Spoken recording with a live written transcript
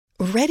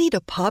Ready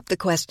to pop the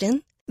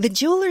question? The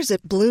jewelers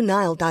at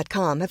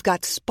BlueNile.com have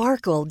got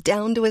sparkle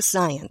down to a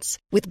science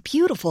with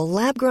beautiful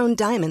lab-grown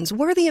diamonds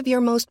worthy of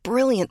your most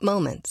brilliant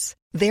moments.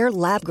 Their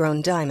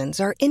lab-grown diamonds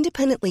are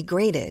independently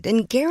graded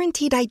and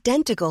guaranteed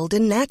identical to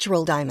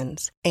natural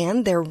diamonds,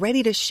 and they're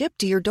ready to ship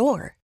to your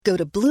door. Go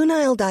to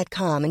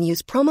BlueNile.com and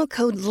use promo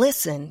code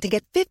LISTEN to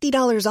get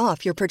 $50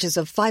 off your purchase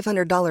of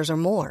 $500 or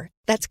more.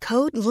 That's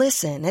code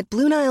LISTEN at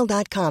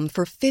BlueNile.com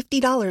for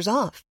 $50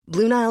 off.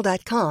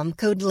 BlueNile.com,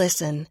 code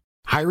LISTEN.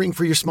 Hiring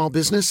for your small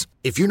business?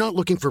 If you're not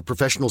looking for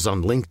professionals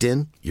on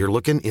LinkedIn, you're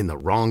looking in the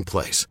wrong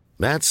place.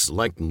 That's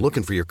like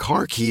looking for your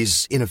car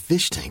keys in a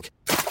fish tank.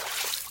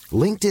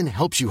 LinkedIn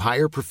helps you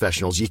hire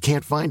professionals you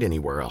can't find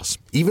anywhere else,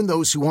 even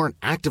those who aren't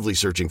actively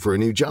searching for a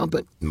new job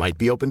but might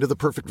be open to the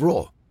perfect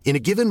role. In a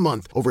given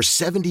month, over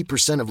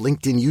 70% of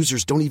LinkedIn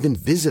users don't even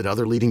visit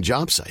other leading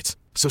job sites.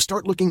 So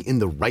start looking in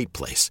the right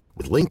place.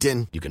 With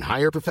LinkedIn, you can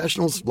hire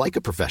professionals like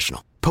a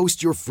professional.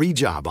 Post your free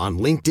job on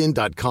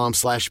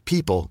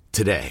linkedin.com/people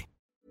today.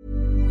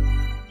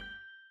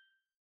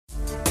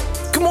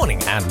 Good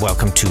morning and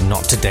welcome to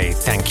Not Today,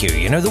 Thank You.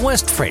 You know, the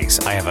worst phrase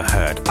I ever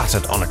heard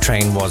uttered on a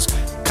train was,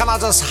 "Can I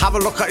just have a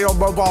look at your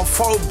mobile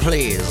phone,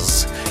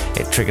 please?"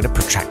 It triggered a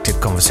protracted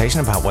conversation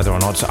about whether or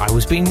not I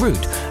was being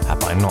rude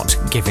by not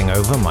giving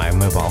over my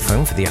mobile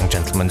phone for the young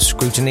gentleman's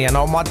scrutiny. And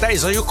oh my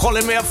days, are you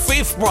calling me a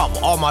thief, bruv?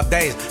 Oh my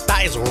days,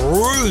 that is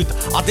rude.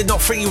 I did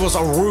not think you was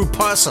a rude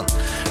person.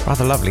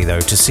 Rather lovely, though,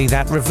 to see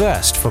that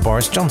reversed for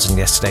Boris Johnson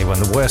yesterday when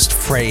the worst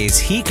phrase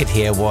he could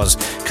hear was,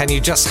 "Can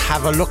you just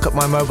have a look at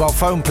my mobile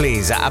phone,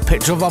 please? A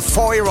picture of a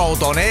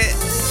 4-year-old on it."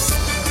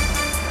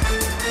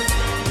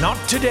 Not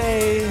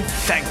Today,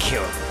 Thank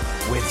You,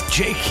 with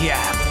Jake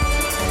Yap.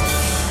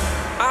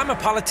 I'm a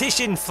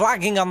politician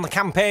flagging on the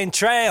campaign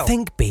trail.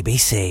 Think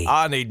BBC.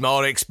 I need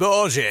more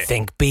exposure.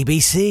 Think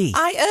BBC.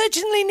 I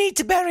urgently need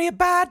to bury a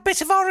bad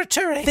bit of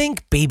oratory.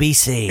 Think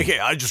BBC. Okay,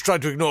 I just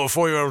tried to ignore a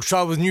 4-year-old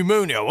child with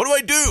pneumonia. What do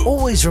I do?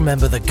 Always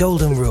remember the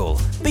golden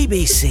rule.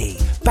 BBC.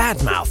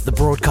 Badmouth the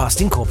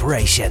Broadcasting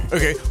Corporation.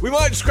 Okay, we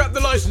might scrap the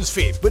licence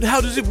fee, but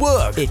how does it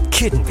work? It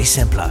couldn't be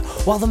simpler.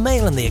 While the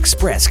Mail and the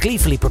Express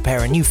gleefully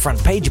prepare a new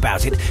front page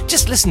about it,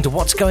 just listen to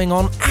what's going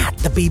on at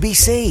the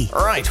BBC.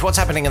 Right, what's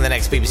happening in the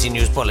next BBC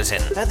News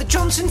Bulletin? The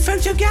Johnson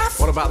photograph?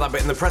 What about that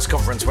bit in the press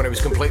conference when he was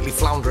completely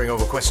floundering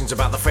over questions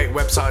about the fake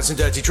websites and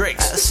dirty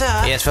tricks?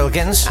 Sir? Yes,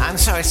 Wilkins? I'm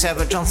sorry, sir,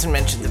 but Johnson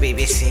mentioned the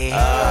BBC.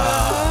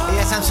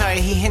 Yes, I'm sorry,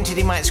 he hinted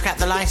he might scrap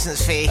the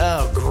licence fee.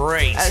 Oh,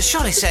 great.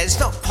 Surely, sir, it's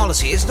not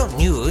policy, it's not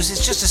news,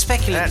 it's just a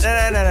speculative...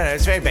 No,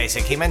 it's very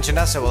basic. He mentioned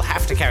us, so we'll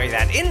have to carry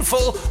that in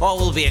full, or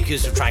we'll be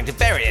accused of trying to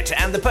bury it.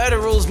 And the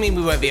Purdah rules mean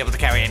we won't be able to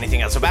carry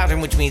anything else about him,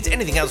 which means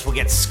anything else will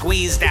get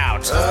squeezed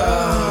out.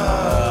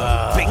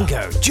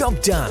 Bingo,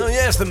 job done. Oh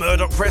yes, the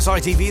Murdoch Press,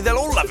 ITV, they'll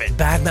all love it.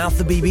 Badmouth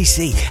the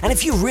BBC. And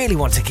if you really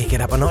want to kick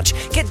it up a notch,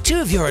 get 2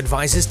 of your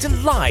advisors to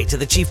lie to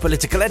the chief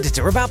political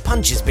editor about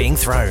punches being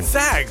thrown.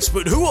 Thanks,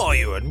 but who are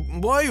you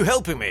and why are you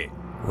helping me?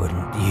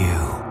 Wouldn't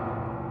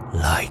you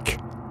like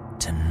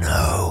to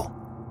know?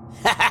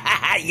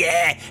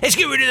 Yeah, let's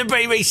get rid of the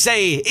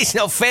BBC. It's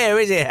not fair,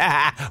 is it?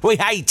 We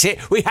hate it.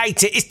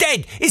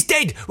 It's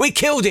dead. We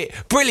killed it.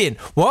 Brilliant.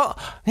 What?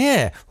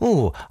 Yeah.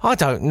 Oh, I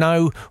don't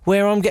know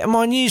where I'm getting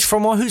my news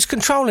from or who's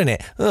controlling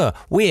it.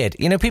 Weird.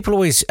 You know, people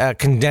always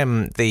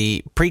condemn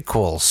the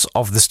prequels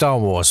of the Star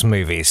Wars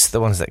movies, the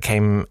ones that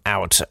came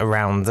out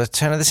around the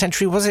turn of the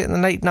century, was it, in the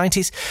late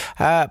 90s?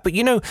 But,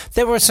 you know,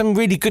 there were some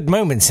really good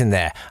moments in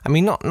there. I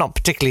mean, not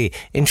particularly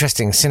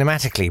interesting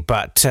cinematically,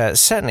 but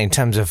certainly in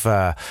terms of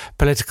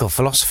political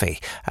philosophy.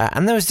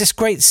 And there was this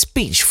great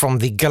speech from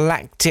the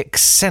Galactic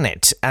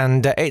Senate,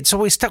 and it's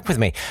always stuck with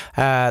me.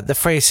 The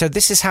phrase, "So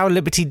this is how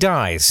liberty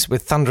dies,"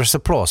 with thunderous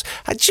applause.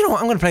 Do you know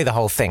what? I'm going to play the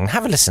whole thing.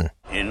 Have a listen.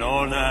 In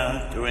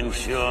order to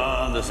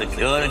ensure the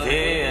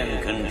security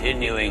and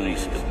continuing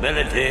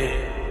stability,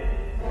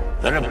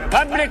 the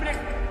Republic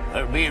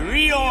will be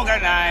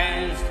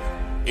reorganized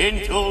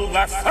into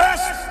the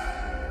first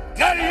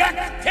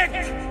Galactic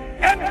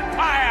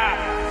Empire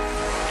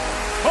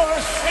for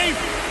a safe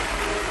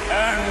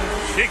and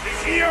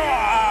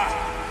secure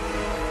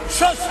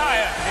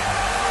society.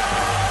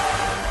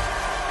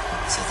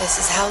 So this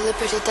is how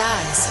liberty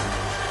dies.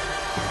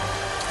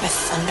 With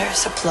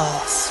thunderous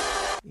applause.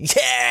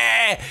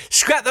 Yeah!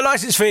 Scrap the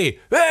licence fee!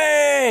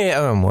 Hey!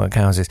 Oh, and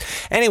workhouses.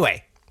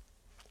 Anyway,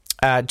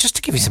 just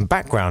to give you some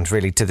background,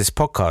 really, to this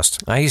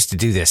podcast, I used to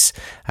do this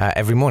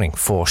every morning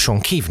for Sean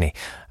Keaveney,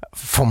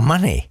 for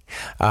money,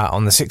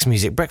 on the Six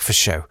Music Breakfast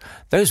Show.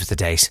 Those were the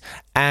days.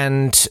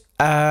 And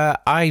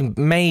I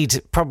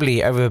made,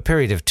 probably over a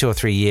period of 2 or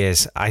 3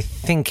 years, I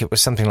think it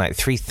was something like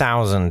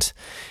 3,000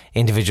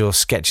 individual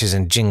sketches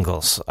and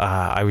jingles.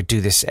 I would do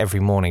this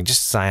every morning,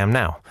 just as I am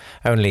now,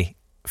 only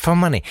for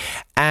money.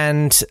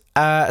 And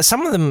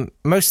some of them,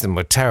 most of them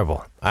were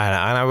terrible.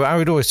 And I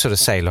would always sort of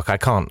say, look, I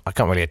can't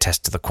really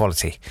attest to the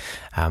quality,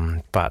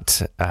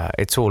 but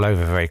it's all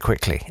over very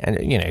quickly. And,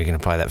 you know, you can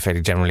apply that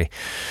fairly generally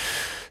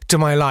to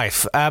my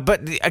life.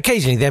 But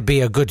occasionally there'd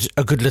be a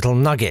good little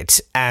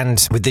nugget.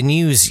 And with the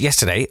news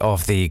yesterday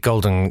of the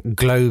Golden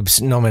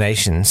Globes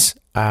nominations,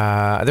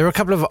 there were a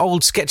couple of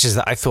old sketches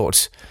that I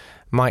thought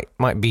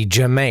might be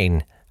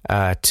germane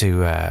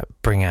to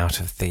bring out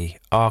of the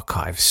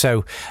archive.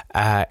 So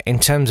in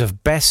terms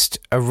of best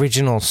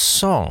original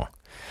song,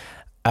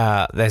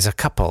 there's a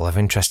couple of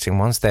interesting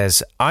ones.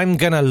 There's I'm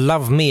Gonna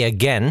Love Me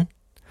Again.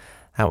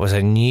 That was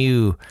a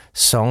new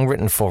song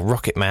written for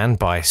Rocket Man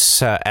by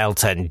Sir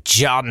Elton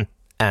John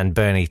and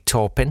Bernie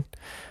Taupin.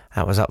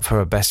 That was up for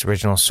a Best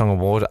Original Song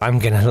Award. I'm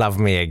Gonna Love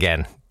Me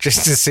Again,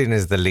 just as soon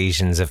as the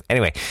lesions of...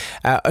 Anyway,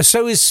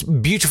 so is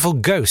Beautiful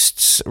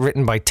Ghosts,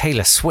 written by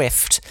Taylor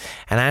Swift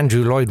and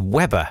Andrew Lloyd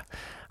Webber.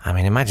 I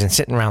mean, imagine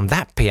sitting around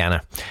that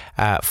piano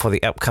for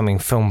the upcoming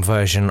film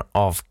version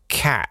of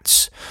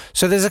Cats.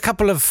 So there's a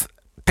couple of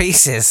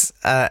pieces.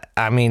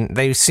 I mean,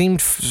 they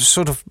seemed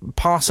sort of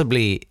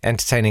passably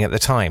entertaining at the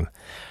time.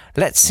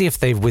 Let's see if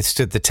they've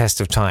withstood the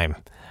test of time.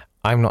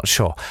 I'm not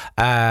sure.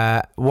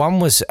 One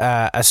was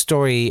a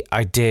story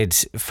I did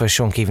for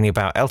Sean Keaveney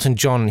about Elton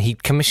John. He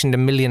commissioned £1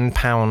 million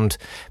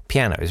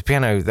piano. It's a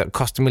piano that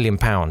cost £1 million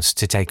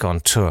to take on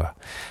tour.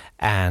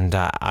 And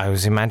I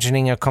was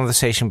imagining a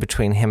conversation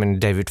between him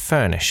and David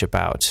Furnish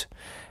about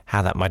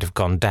how that might have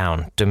gone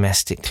down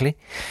domestically.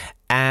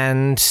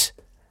 And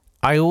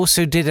I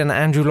also did an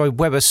Andrew Lloyd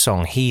Webber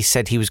song. He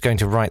said he was going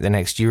to write the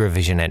next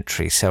Eurovision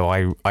entry, so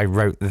I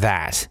wrote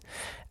that.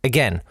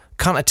 Again,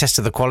 can't attest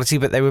to the quality,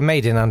 but they were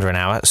made in under an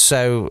hour,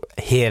 so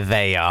here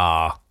they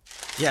are.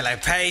 Yellow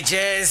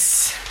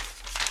Pages.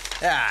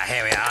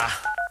 Here we are.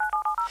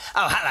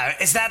 Oh, hello.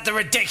 Is that the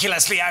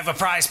ridiculously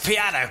overpriced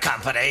piano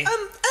company?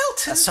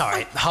 Elton?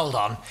 Sorry, hold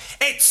on.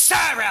 It's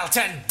Sir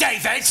Elton,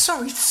 David!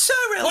 Sorry, Sir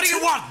Elton. What do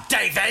you want,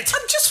 David?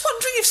 I'm just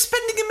wondering if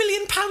spending £1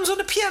 million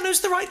on a piano's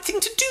the right thing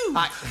to do.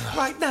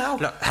 Right now.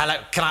 Look, hello,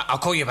 I'll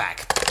call you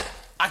back.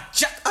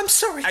 I'm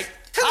sorry.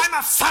 I'm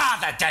a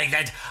father,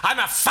 David. I'm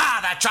a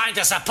father trying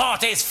to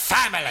support his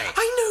family.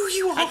 I know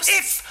you are. And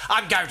if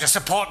I'm going to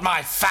support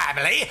my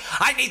family,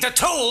 I need the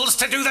tools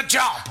to do the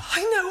job.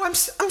 I know. I'm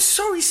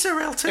sorry, Sir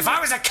Elton. If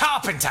I was a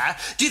carpenter,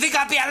 do you think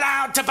I'd be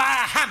allowed to buy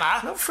a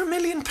hammer? Not for £1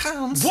 million.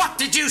 What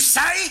did you say?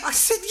 I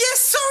said, yes,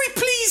 sorry,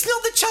 please,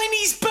 not the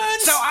Chinese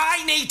burns. So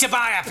I need to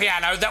buy a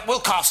piano that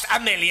will cost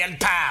 £1 million.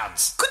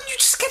 Couldn't you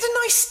just get a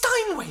nice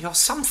Steinway or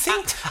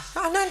something?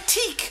 An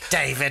antique.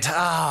 David,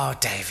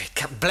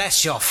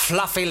 bless your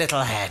fluffy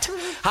little head.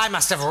 I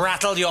must have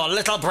rattled your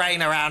little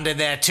brain around in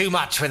there too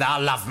much with our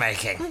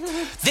lovemaking.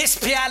 This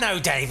piano,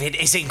 David,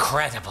 is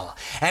incredible.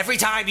 Every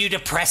time you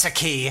depress a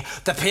key,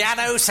 the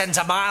piano sends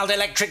a mild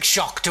electric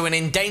shock to an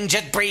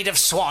endangered breed of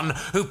swan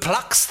who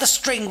plucks the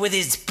string with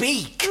his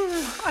beak.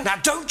 Now,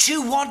 don't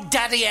you want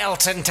Daddy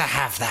Elton to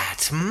have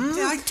that?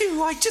 Yeah, I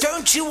do.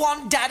 Don't you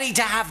want Daddy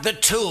to have the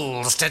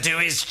tools to do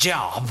his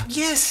job?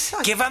 Yes.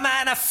 Give a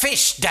man a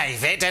fish,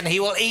 David, and he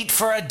will eat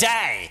for a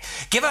day.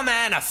 Give a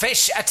man a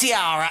fish, a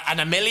tiara, and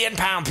 £1 million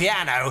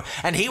piano,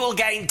 and he will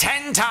gain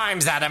 10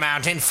 times that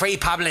amount in free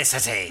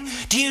publicity.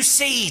 Do you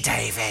see,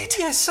 David?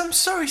 Yes, I'm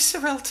sorry,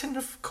 Sir Elton.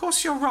 Of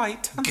course you're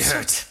right.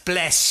 Good.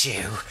 Bless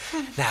you.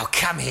 Now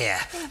come here.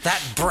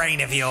 That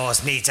brain of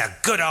yours needs a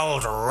good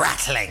old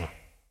rattling.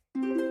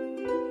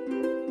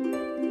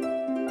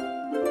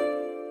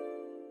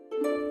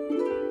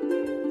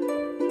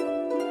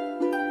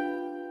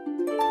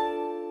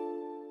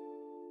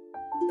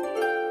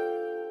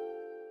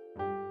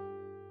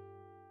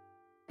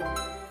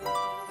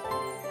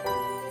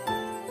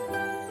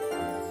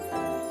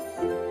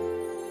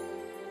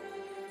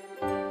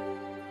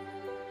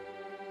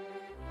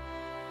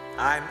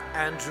 I'm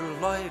Andrew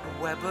Lloyd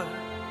Webber,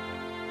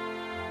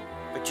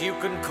 but you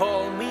can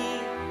call me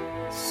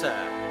Sir.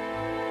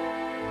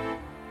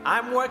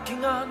 I'm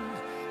working on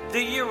the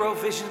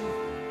Eurovision.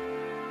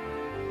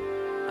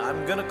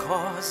 I'm gonna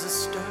cause a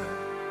stir.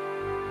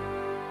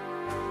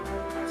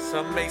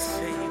 Some may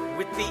say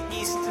with the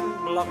Eastern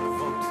Bloc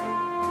vote,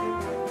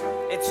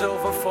 it's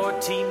over for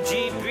Team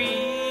GB,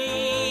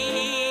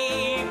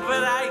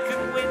 but I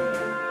can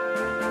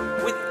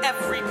win with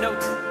every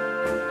note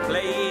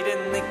played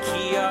in the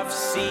key of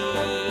C.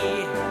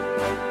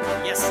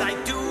 Yes, I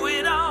do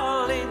it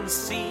all in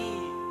C.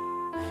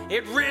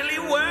 It really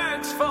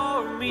works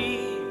for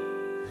me.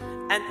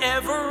 And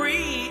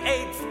every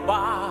 8th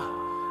bar,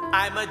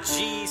 I'm a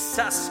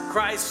Jesus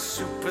Christ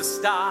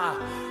superstar.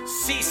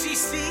 C, C,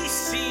 C,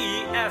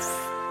 C, F,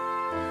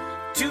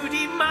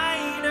 2D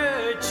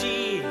minor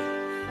G,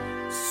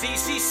 C,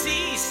 C,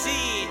 C,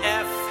 C,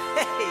 F.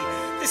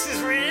 Hey, this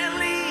is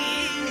really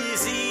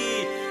easy.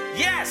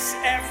 Yes,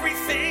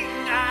 everything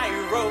I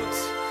wrote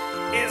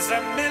is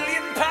 £1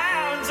 million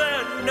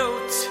a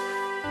note.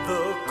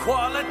 The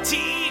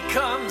quality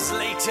comes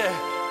later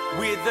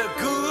with a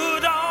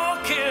good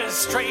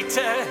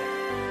orchestrator.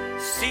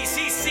 C,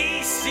 C,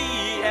 C, C,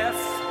 F,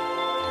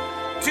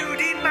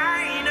 2D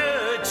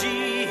minor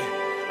G.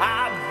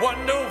 I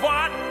wonder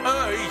what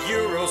a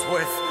euro's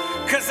worth,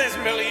 'cause there's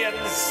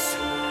millions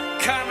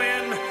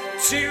coming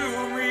to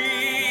me.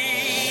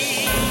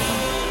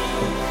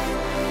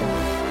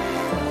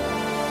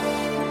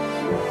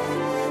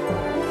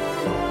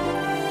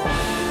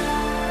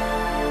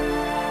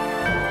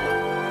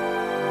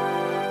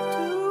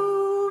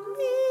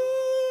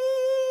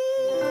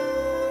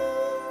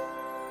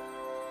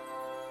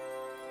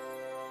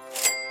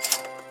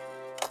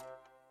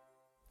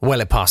 well,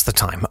 it passed the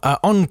time.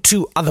 On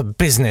to other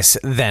business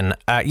then.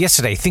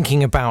 Yesterday,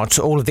 thinking about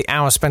all of the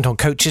hours spent on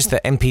coaches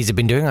that MPs have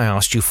been doing, I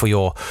asked you for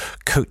your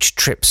coach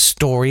trip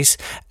stories,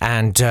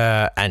 and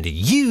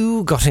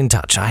you got in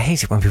touch. I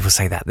hate it when people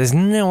say that. There's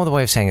no other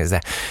way of saying it, is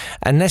there?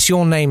 Unless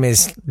your name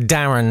is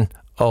Darren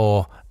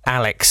or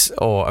Alex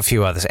or a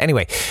few others.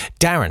 Anyway,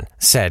 Darren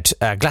said,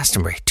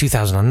 Glastonbury,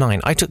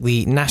 2009. I took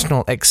the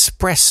National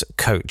Express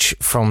coach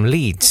from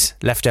Leeds.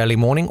 Left early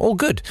morning, all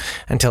good,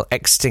 until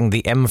exiting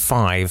the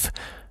M5,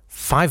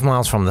 5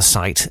 miles from the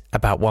site,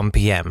 about 1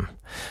 p.m.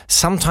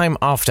 Sometime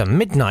after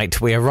midnight,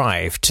 we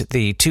arrived.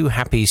 The two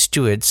happy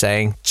stewards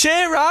saying,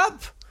 "Cheer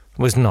up!"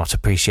 was not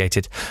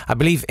appreciated. I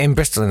believe in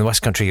Bristol in the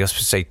West Country, you're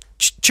supposed to say,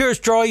 "Cheers,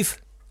 drive."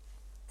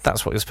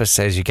 That's what you're supposed to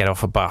say as you get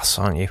off a bus,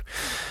 aren't you?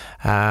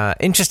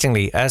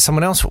 Interestingly,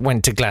 someone else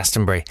went to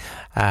Glastonbury.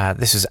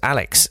 This is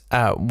Alex.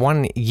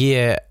 1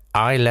 year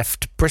I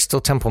left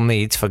Bristol Temple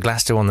Meads for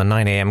Glasgow on the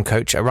 9 a.m.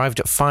 coach, arrived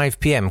at 5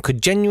 p.m. Could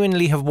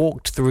genuinely have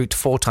walked the route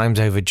 4 times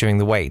over during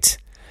the wait.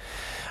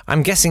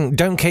 I'm guessing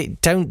don't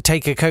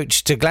take a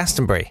coach to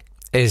Glastonbury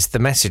is the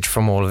message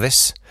from all of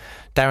this.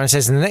 Darren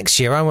says, in the next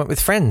year I went with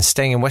friends,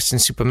 staying in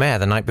Weston-super-Mare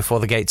the night before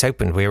the gates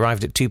opened. We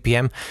arrived at 2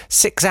 p.m,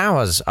 6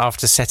 hours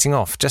after setting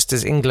off, just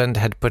as England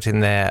had put in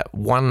their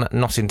one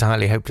not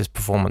entirely hopeless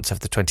performance of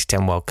the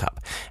 2010 World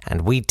Cup,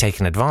 and we'd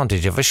taken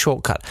advantage of a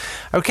shortcut.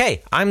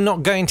 Okay, I'm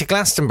not going to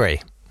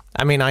Glastonbury.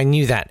 I mean, I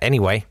knew that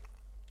anyway.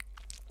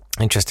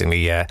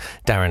 Interestingly,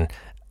 Darren,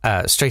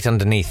 straight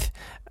underneath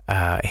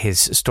his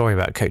story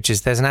about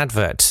coaches, there's an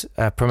advert,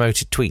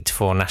 promoted tweet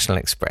for National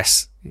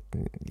Express.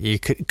 You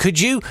could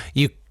you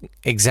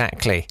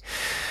exactly.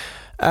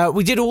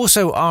 We did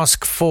also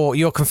ask for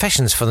your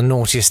confessions for the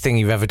naughtiest thing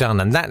you've ever done,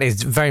 and that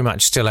is very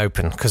much still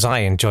open because I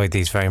enjoyed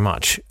these very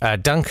much.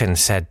 Duncan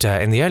said,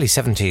 in the early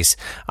 70s,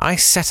 I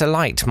set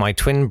alight my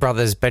twin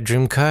brother's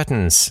bedroom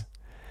curtains.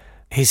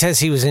 He says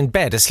he was in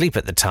bed asleep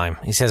at the time.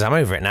 He says, I'm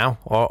over it now,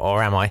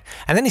 or am I?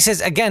 And then he says,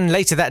 again,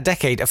 later that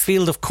decade, a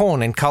field of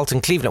corn in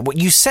Carlton, Cleveland. What,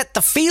 you set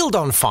the field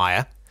on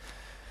fire?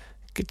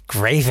 Good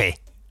gravy.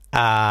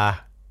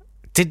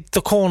 Did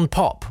the corn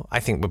pop? I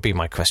think would be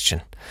my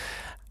question.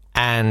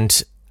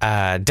 And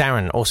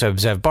Darren also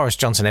observed Boris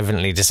Johnson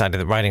evidently decided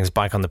that riding his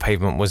bike on the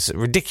pavement was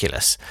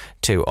ridiculous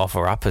to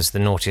offer up as the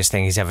naughtiest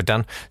thing he's ever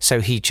done.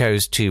 So he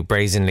chose to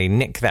brazenly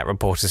nick that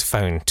reporter's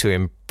phone to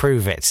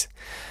improve it.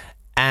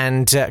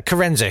 And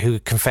Carenza, who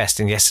confessed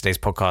in yesterday's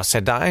podcast,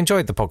 said, I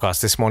enjoyed the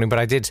podcast this morning, but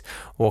I did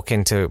walk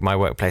into my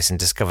workplace and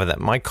discover that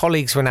my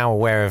colleagues were now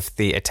aware of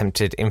the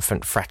attempted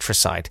infant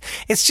fratricide.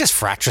 It's just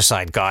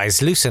fratricide,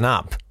 guys. Loosen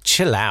up.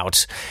 Chill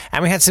out.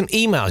 And we had some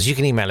emails. You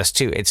can email us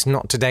too. It's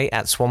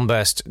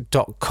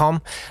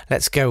nottoday@swanburst.com.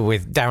 Let's go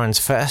with Darren's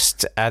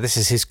first. This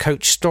is his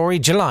coach story,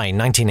 July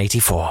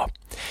 1984.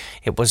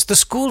 It was the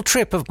school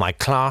trip of my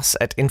class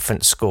at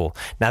infant school.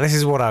 Now, this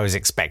is what I was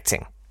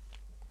expecting.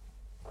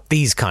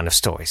 These kind of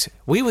stories.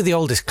 We were the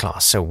oldest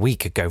class, so we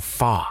could go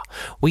far.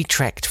 We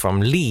trekked from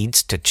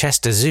Leeds to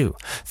Chester Zoo,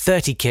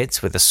 30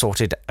 kids with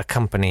assorted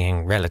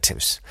accompanying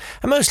relatives.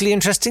 A mostly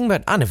interesting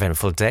but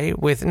uneventful day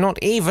with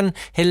not even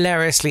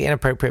hilariously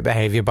inappropriate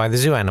behaviour by the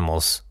zoo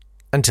animals.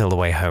 Until the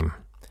way home.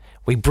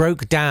 We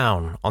broke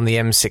down on the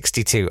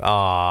M62.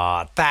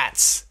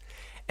 That's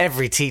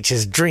every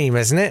teacher's dream,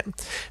 isn't it?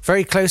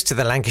 Very close to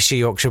the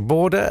Lancashire-Yorkshire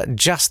border,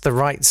 just the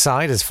right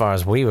side as far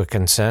as we were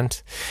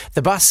concerned.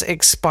 The bus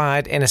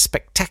expired in a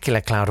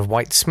spectacular cloud of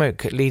white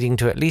smoke, leading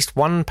to at least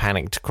one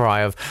panicked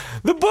cry of,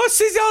 "The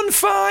bus is on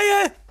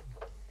fire!"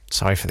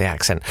 Sorry for the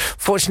accent.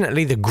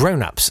 Fortunately, the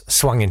grown-ups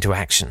swung into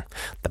action.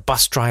 The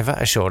bus driver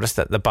assured us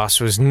that the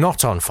bus was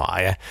not on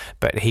fire,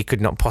 but he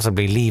could not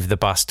possibly leave the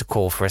bus to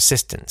call for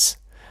assistance.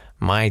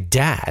 My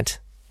dad...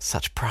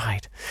 such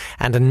pride.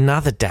 And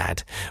another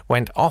dad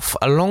went off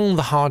along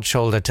the hard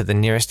shoulder to the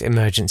nearest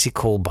emergency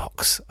call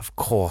box. Of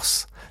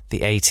course, the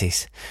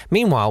 80s.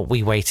 Meanwhile,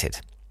 we waited.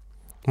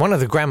 One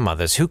of the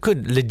grandmothers, who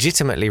could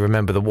legitimately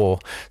remember the war,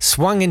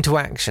 swung into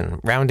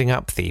action, rounding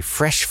up the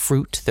fresh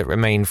fruit that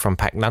remained from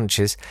packed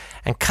lunches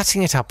and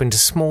cutting it up into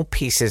small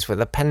pieces with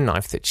a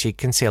penknife that she'd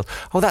concealed.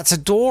 Oh, that's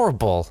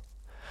adorable.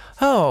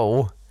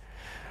 Oh.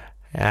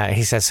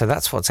 He said, so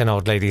that's what's in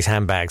old ladies'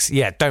 handbags.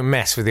 Yeah, don't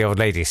mess with the old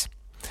ladies.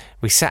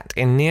 We sat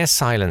in near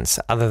silence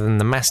other than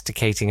the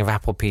masticating of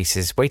apple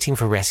pieces, waiting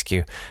for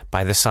rescue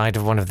by the side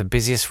of one of the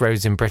busiest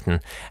roads in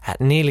Britain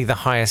at nearly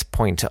the highest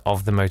point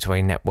of the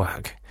motorway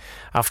network.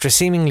 After a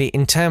seemingly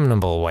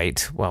interminable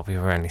wait, well, we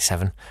were only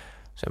 7,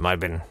 so it might have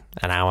been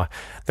an hour,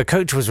 the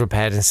coach was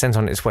repaired and sent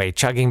on its way,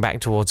 chugging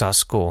back towards our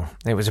school.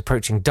 It was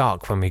approaching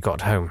dark when we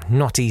got home,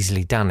 not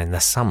easily done in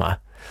the summer.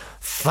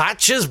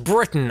 Thatcher's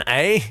Britain,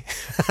 eh?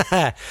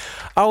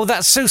 Oh,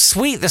 that's so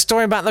sweet, the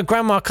story about the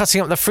grandma cutting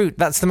up the fruit.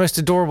 That's the most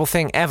adorable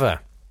thing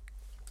ever.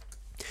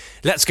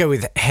 Let's go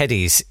with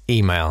Hetty's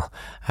email.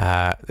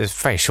 It's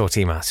a very short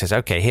email. It says,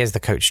 okay, here's the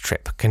coach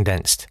trip,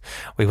 condensed.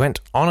 We went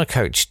on a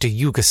coach to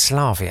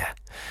Yugoslavia,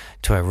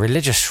 to a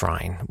religious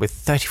shrine with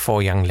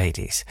 34 young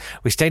ladies.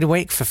 We stayed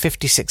awake for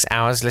 56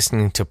 hours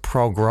listening to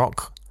prog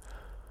rock.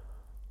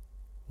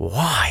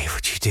 Why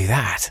would you do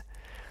that?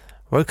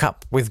 Woke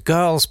up with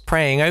girls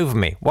praying over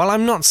me. Well,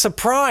 I'm not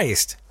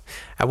surprised.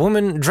 A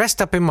woman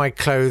dressed up in my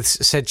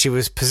clothes said she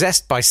was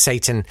possessed by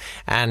Satan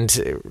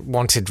and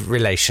wanted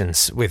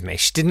relations with me.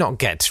 She did not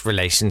get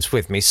relations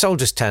with me.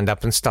 Soldiers turned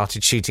up and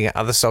started shooting at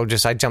other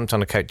soldiers. I jumped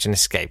on a coach and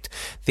escaped.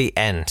 The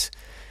end.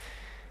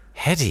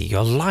 Hetty,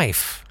 your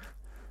life.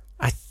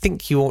 I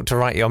think you ought to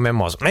write your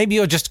memoirs. Maybe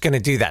you're just going to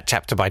do that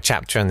chapter by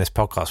chapter in this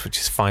podcast, which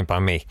is fine by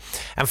me.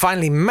 And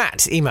finally,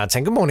 Matt emailed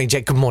saying, "Good morning,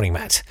 Jake." Good morning,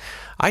 Matt.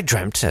 I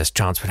dreamt, as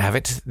chance would have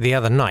it, the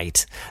other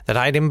night, that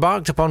I'd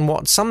embarked upon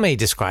what some may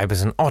describe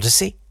as an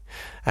odyssey,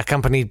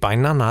 accompanied by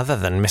none other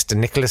than Mr.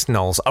 Nicholas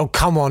Knowles. Oh,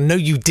 come on, no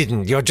you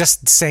didn't. You're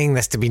just saying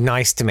this to be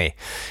nice to me.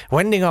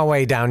 Wending our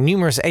way down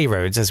numerous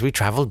A-roads as we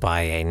travelled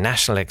by a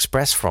National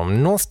Express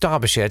from North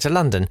Derbyshire to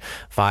London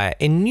via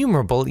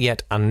innumerable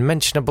yet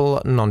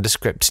unmentionable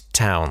nondescript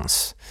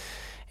towns.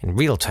 In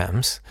real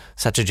terms,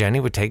 such a journey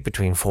would take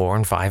between 4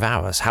 and 5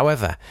 hours.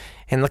 However,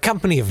 in the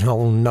company of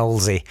Noel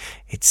Knowlesy,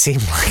 it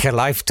seemed like a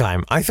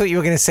lifetime. I thought you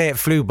were going to say it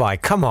flew by.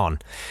 Come on.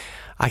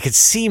 I could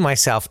see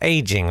myself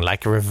aging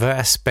like a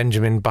reverse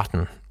Benjamin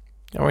Button,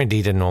 or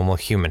indeed a normal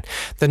human.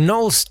 The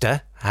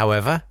Knowlester,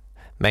 however,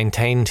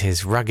 maintained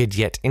his rugged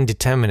yet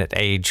indeterminate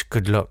age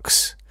good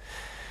looks,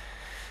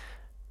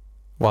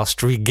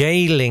 whilst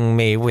regaling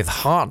me with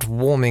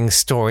heart-warming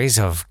stories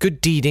of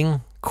good deeding,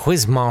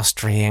 quiz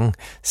mastering,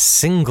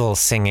 single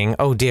singing.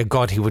 Oh dear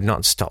God, he would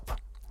not stop.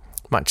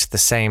 Much the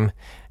same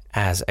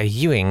as a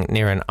Ewing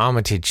near an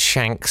Armitage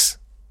Shanks.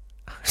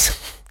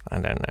 I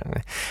don't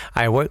know.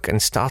 I awoke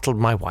and startled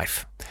my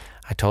wife.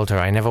 I told her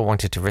I never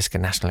wanted to risk a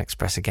National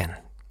Express again.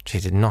 She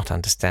did not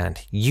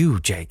understand. You,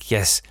 Jake,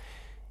 yes,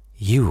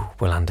 you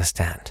will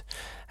understand.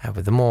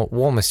 With the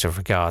warmest of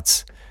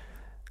regards,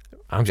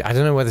 I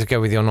don't know whether to go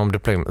with your nom de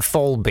plume.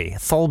 Thorlby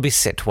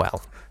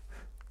Sitwell.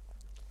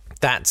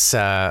 That's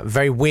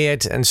very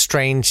weird and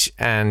strange,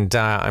 and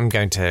I'm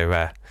going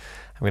to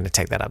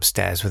take that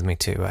upstairs with me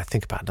to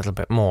think about it a little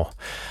bit more.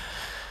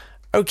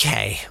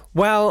 Okay,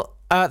 well,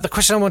 the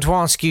question I want to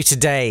ask you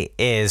today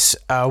is,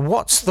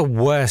 what's the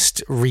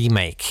worst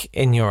remake,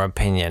 in your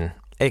opinion?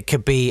 It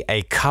could be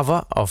a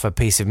cover of a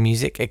piece of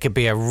music. It could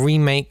be a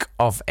remake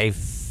of a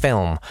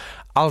film.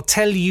 I'll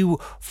tell you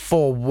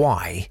for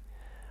why.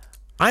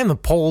 I'm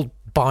appalled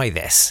by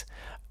this.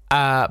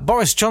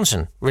 Boris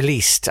Johnson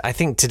released, I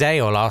think today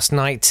or last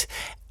night,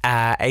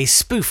 a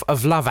spoof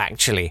of Love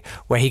Actually,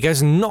 where he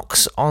goes and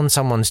knocks on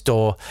someone's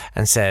door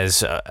and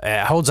says,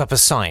 holds up a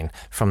sign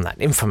from that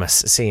infamous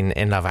scene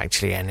in Love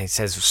Actually, and he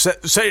says,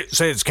 say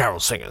it's Carol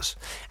Singers.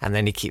 And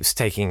then he keeps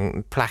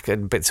taking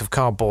placard bits of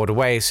cardboard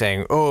away,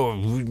 saying, oh,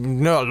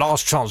 no,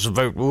 last chance to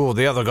vote, oh,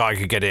 the other guy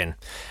could get in,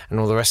 and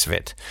all the rest of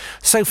it.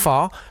 So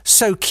far,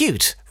 so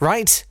cute,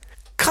 right?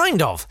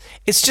 Kind of.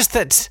 It's just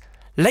that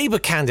Labour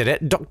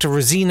candidate Dr.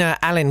 Rosina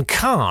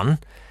Allen-Khan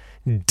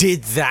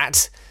did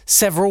that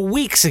several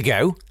weeks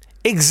ago.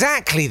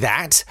 Exactly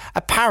that.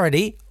 A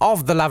parody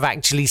of the Love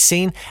Actually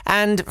scene.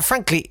 And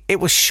frankly, it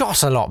was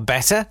shot a lot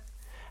better.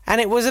 And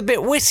it was a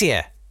bit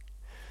wittier.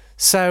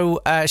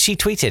 So she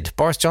tweeted,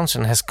 Boris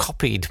Johnson has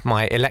copied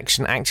my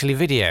Election Actually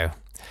video.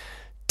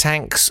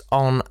 Tanks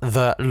on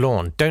the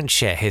lawn. Don't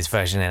share his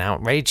version in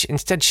outrage.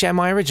 Instead, share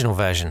my original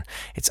version.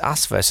 It's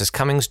us versus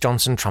Cummings,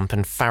 Johnson, Trump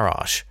and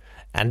Farage.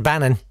 And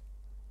Bannon.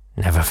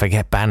 Never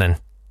forget Bannon.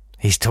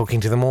 He's talking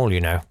to them all, you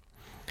know.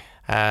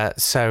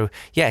 So,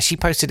 yeah, she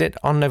posted it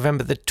on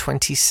November the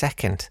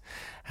 22nd,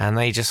 and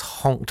they just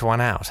honked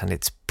one out, and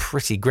it's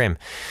pretty grim.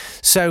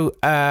 So,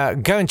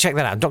 go and check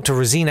that out. Dr.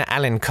 Rosina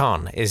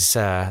Allen-Khan is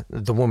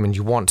the woman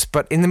you want.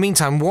 But in the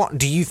meantime, what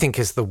do you think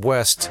is the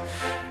worst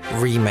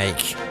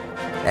remake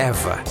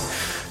ever?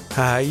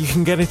 You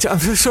can get into... I'm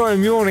so sorry,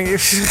 I'm yawning.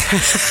 It's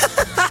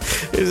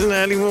an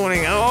early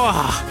morning.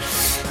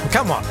 Oh,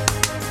 come on.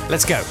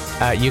 Let's go.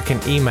 You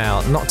can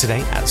email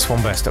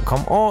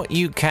nottoday@swanburst.com, or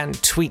you can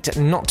tweet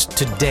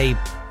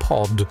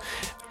nottodaypod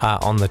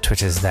on the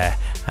Twitters there,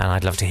 and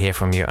I'd love to hear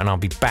from you. And I'll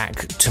be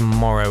back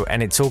tomorrow,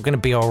 and it's all going to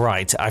be all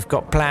right. I've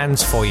got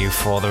plans for you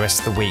for the rest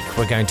of the week.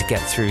 We're going to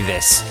get through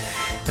this.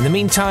 In the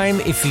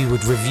meantime, if you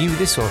would review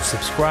this or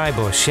subscribe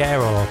or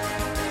share or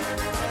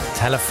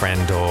tell a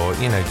friend or,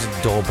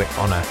 just daub it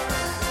on a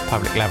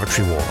public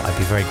lavatory wall, I'd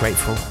be very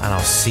grateful, and I'll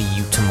see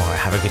you tomorrow.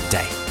 Have a good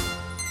day.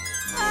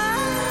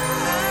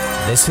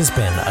 This has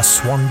been a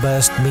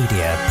Swanburst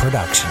Media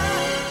production.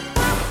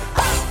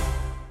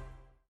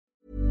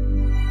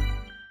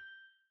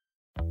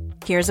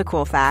 Here's a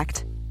cool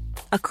fact.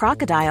 A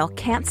crocodile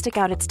can't stick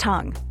out its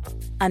tongue.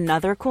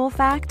 Another cool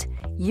fact,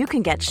 you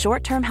can get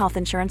short-term health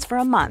insurance for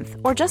a month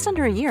or just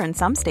under a year in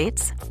some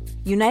states.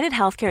 United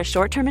Healthcare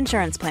short-term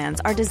insurance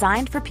plans are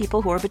designed for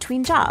people who are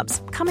between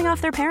jobs, coming off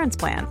their parents'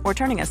 plan, or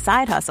turning a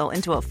side hustle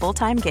into a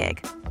full-time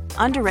gig.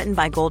 Underwritten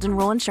by Golden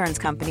Rule Insurance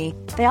Company,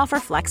 they offer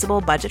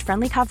flexible,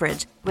 budget-friendly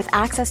coverage with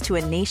access to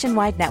a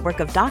nationwide network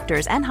of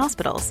doctors and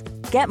hospitals.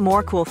 Get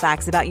more cool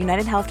facts about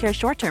United Healthcare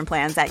short-term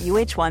plans at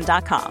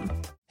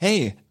uh1.com.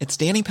 Hey, it's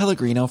Danny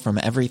Pellegrino from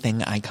Everything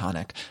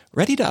Iconic.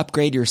 Ready to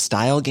upgrade your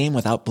style game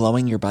without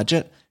blowing your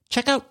budget?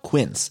 Check out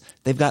Quince.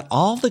 They've got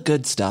all the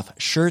good stuff,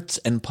 shirts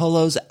and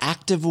polos,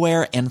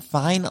 activewear, and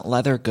fine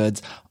leather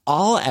goods,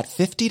 all at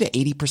 50 to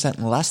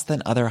 80% less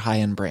than other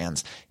high-end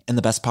brands. And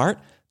the best part?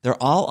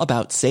 They're all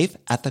about safe,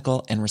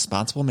 ethical, and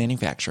responsible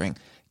manufacturing.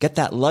 Get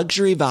that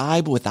luxury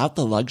vibe without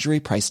the luxury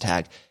price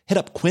tag. Hit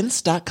up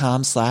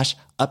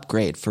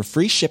quince.com/upgrade for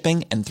free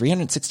shipping and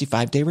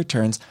 365-day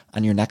returns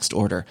on your next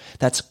order.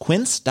 That's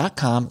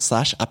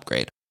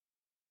quince.com/upgrade.